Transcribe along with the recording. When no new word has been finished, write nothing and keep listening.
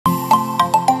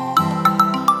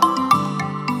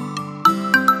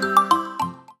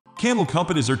Candle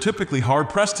companies are typically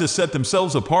hard-pressed to set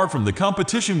themselves apart from the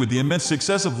competition with the immense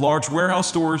success of large warehouse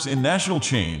stores and national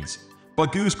chains.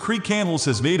 But Goose Creek Candles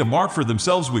has made a mark for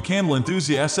themselves with candle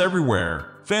enthusiasts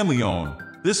everywhere. Family-owned.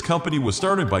 This company was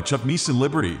started by Chuck Meese in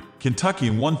Liberty, Kentucky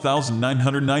in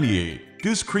 1998.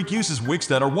 Goose Creek uses wicks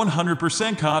that are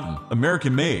 100% cotton,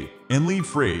 American-made, and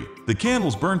lead-free. The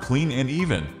candles burn clean and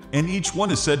even, and each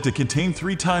one is said to contain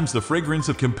 3 times the fragrance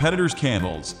of competitors'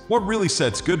 candles. What really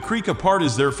sets Goose Creek apart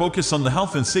is their focus on the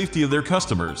health and safety of their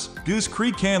customers. Goose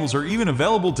Creek Candles are even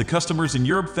available to customers in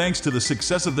Europe thanks to the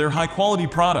success of their high-quality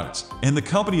products, and the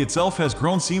company itself has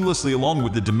grown seamlessly along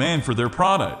with the demand for their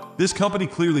product. This company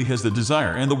clearly has the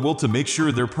desire and the will to make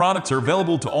sure their products are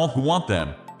available to all who want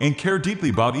them, and care deeply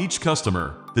about each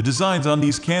customer. The designs on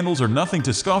these candles are nothing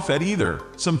to scoff at either.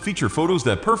 Some feature photos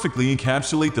that perfectly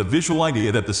encapsulate the visual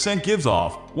idea that the scent gives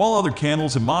off, while other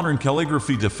candles have modern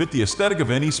calligraphy to fit the aesthetic of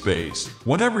any space.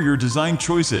 Whatever your design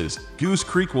choice is, Goose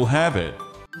Creek will have it.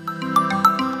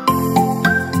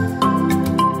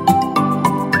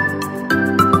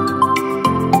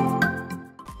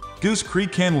 Goose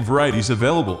Creek Candle varieties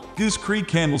available. Goose Creek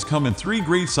candles come in 3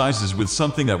 great sizes with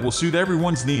something that will suit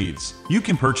everyone's needs. You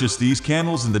can purchase these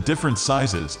candles in the different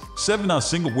sizes: 7-ounce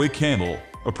single wick candle,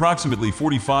 approximately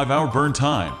 45-hour burn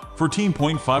time;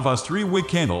 14.5-ounce 3-wick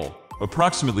candle,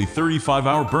 approximately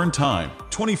 35-hour burn time;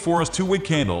 24-ounce 2-wick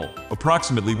candle,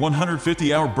 approximately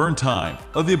 150-hour burn time.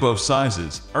 Of the above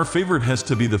sizes, our favorite has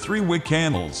to be the 3-wick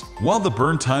candles. While the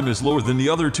burn time is lower than the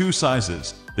other 2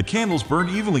 sizes, the candles burn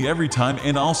evenly every time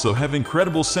and also have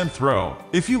incredible scent throw.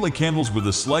 If you like candles with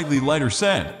a slightly lighter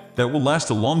scent that will last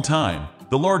a long time,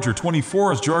 the larger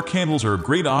 24-ounce jar candles are a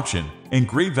great option and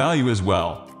great value as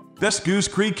well. Best Goose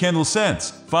Creek Candle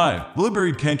Scents. 5.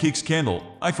 Blueberry Pancakes Candle.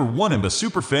 I for one am a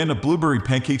super fan of blueberry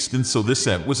pancakes, and so this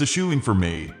scent was a shoo-in for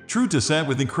me. True to scent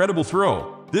with incredible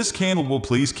throw, this candle will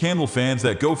please candle fans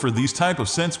that go for these type of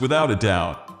scents without a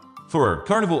doubt. 4.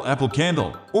 Carnival Apple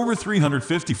Candle. Over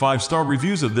 355-star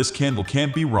reviews of this candle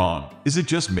can't be wrong. Is it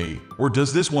just me, or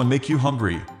does this one make you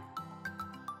hungry?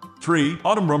 3.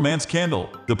 Autumn Romance Candle.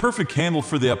 The perfect candle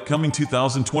for the upcoming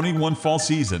 2021 fall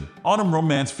season. Autumn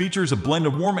Romance features a blend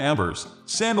of warm ambers,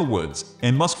 sandalwoods,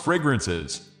 and musk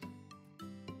fragrances.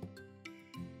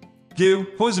 2.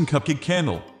 Poison Cupcake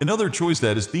Candle. Another choice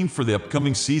that is themed for the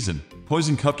upcoming season.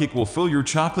 Poison Cupcake will fill your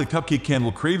chocolate cupcake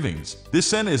candle cravings. This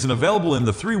scent isn't available in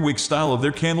the 3-wick style of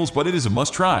their candles, but it is a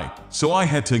must-try, so I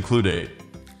had to include it.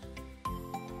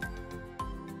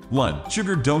 1.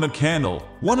 Sugar Donut Candle.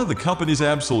 One of the company's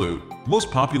absolute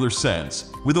most popular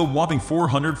scents, with a whopping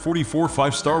 444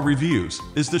 5-star reviews,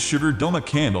 is the Sugar Donut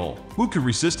Candle. Who could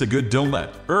resist a good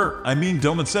donut?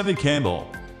 Donut-scented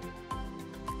candle?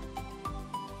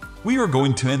 We are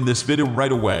going to end this video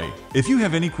right away. If you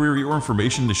have any query or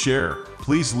information to share,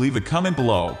 please leave a comment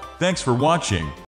below. Thanks for watching.